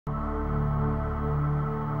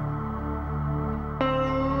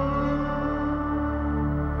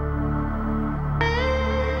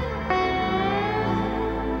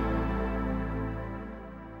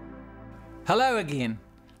Hello again.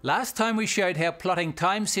 Last time we showed how plotting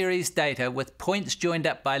time series data with points joined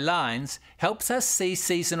up by lines helps us see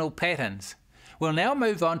seasonal patterns. We'll now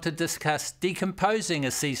move on to discuss decomposing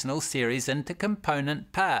a seasonal series into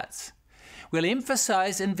component parts. We'll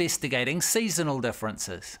emphasize investigating seasonal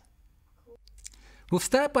differences. We'll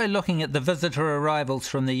start by looking at the visitor arrivals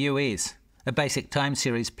from the US, a basic time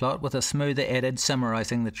series plot with a smoother added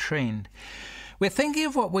summarizing the trend. We're thinking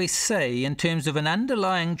of what we see in terms of an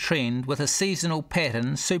underlying trend with a seasonal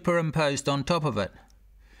pattern superimposed on top of it.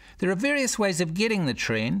 There are various ways of getting the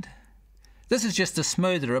trend. This is just a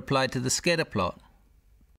smoother applied to the scatter plot.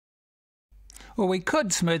 Or we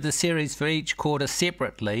could smooth the series for each quarter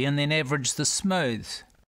separately and then average the smooths.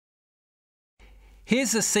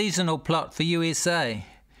 Here's a seasonal plot for USA.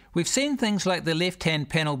 We've seen things like the left-hand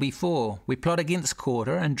panel before. We plot against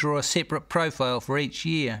quarter and draw a separate profile for each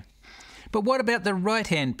year. But what about the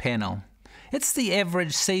right-hand panel? It's the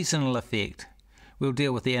average seasonal effect. We'll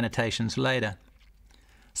deal with the annotations later.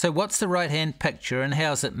 So what's the right-hand picture and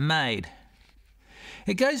how's it made?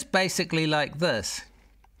 It goes basically like this.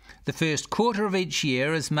 The first quarter of each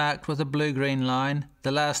year is marked with a blue-green line,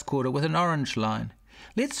 the last quarter with an orange line.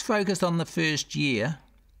 Let's focus on the first year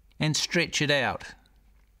and stretch it out.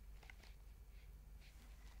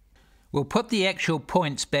 We'll put the actual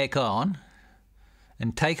points back on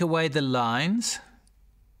and take away the lines,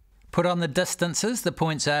 put on the distances the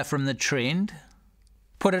points are from the trend,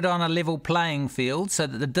 put it on a level playing field so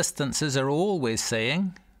that the distances are all we're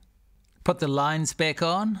seeing, put the lines back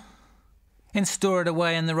on, and store it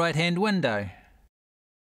away in the right-hand window.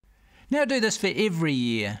 Now do this for every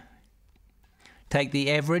year. Take the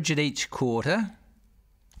average at each quarter,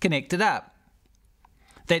 connect it up.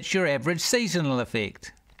 That's your average seasonal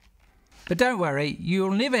effect. But don't worry,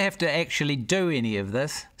 you'll never have to actually do any of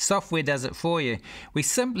this. Software does it for you. We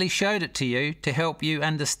simply showed it to you to help you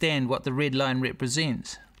understand what the red line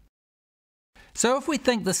represents. So if we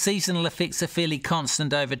think the seasonal effects are fairly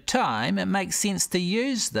constant over time, it makes sense to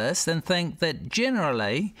use this and think that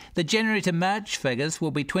generally the January to March figures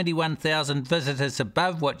will be 21,000 visitors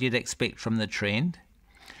above what you'd expect from the trend.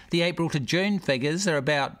 The April to June figures are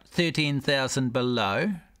about 13,000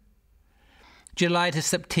 below. July to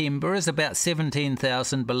September is about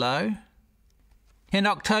 17,000 below. And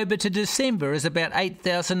October to December is about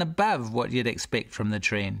 8,000 above what you'd expect from the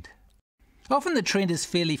trend. Often the trend is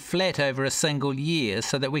fairly flat over a single year,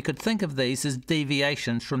 so that we could think of these as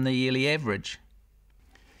deviations from the yearly average.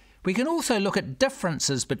 We can also look at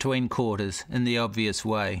differences between quarters in the obvious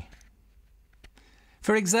way.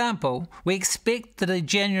 For example, we expect that a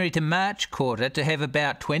January to March quarter to have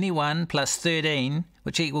about 21 plus 13,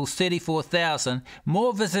 which equals 34,000,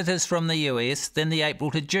 more visitors from the US than the April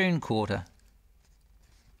to June quarter.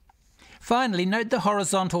 Finally, note the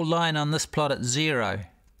horizontal line on this plot at 0.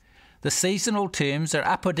 The seasonal terms are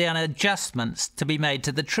up or down adjustments to be made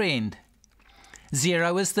to the trend.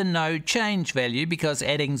 0 is the no change value because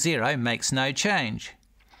adding 0 makes no change.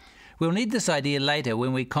 We'll need this idea later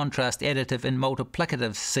when we contrast additive and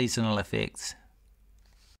multiplicative seasonal effects.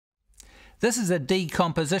 This is a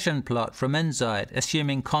decomposition plot from Insight,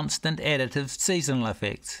 assuming constant additive seasonal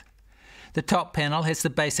effects. The top panel has the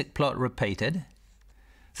basic plot repeated.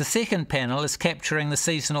 The second panel is capturing the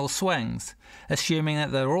seasonal swings, assuming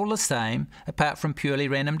that they're all the same apart from purely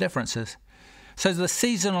random differences. So the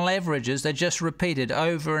seasonal averages are just repeated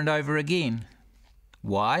over and over again.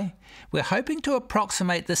 Why? We're hoping to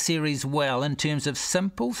approximate the series well in terms of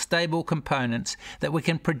simple, stable components that we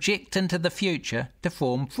can project into the future to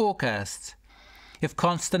form forecasts. If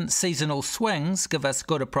constant seasonal swings give us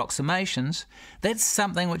good approximations, that's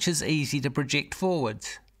something which is easy to project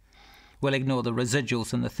forwards. We'll ignore the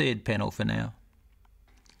residuals in the third panel for now.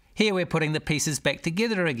 Here we're putting the pieces back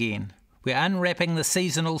together again. We're unwrapping the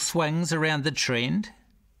seasonal swings around the trend.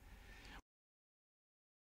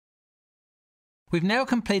 We've now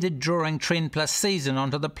completed drawing trend plus season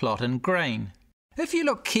onto the plot in green. If you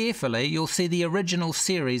look carefully, you'll see the original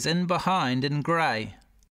series in behind in grey.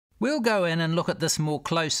 We'll go in and look at this more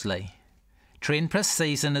closely. Trend plus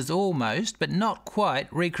season is almost, but not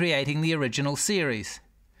quite, recreating the original series.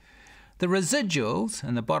 The residuals,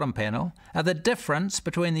 in the bottom panel, are the difference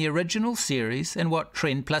between the original series and what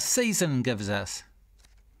trend plus season gives us.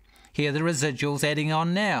 Here are the residuals adding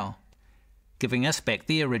on now, giving us back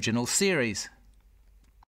the original series.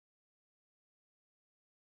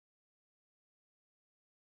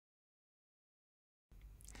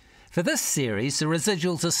 For this series, the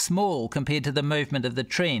residuals are small compared to the movement of the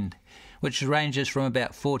trend, which ranges from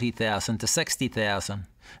about 40,000 to 60,000,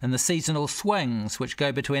 and the seasonal swings, which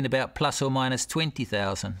go between about plus or minus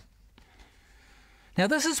 20,000. Now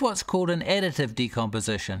this is what's called an additive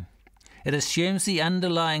decomposition. It assumes the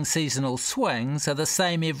underlying seasonal swings are the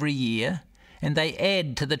same every year and they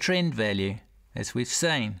add to the trend value, as we've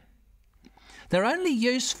seen. They're only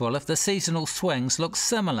useful if the seasonal swings look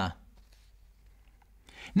similar.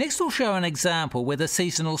 Next we'll show an example where the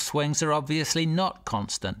seasonal swings are obviously not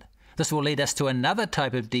constant. This will lead us to another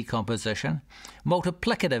type of decomposition,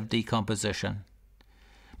 multiplicative decomposition.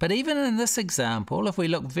 But even in this example, if we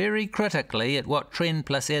look very critically at what trend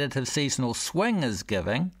plus additive seasonal swing is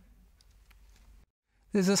giving,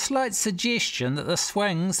 there's a slight suggestion that the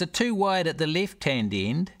swings are too wide at the left-hand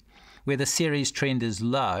end, where the series trend is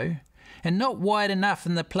low, and not wide enough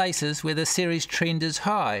in the places where the series trend is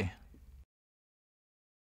high.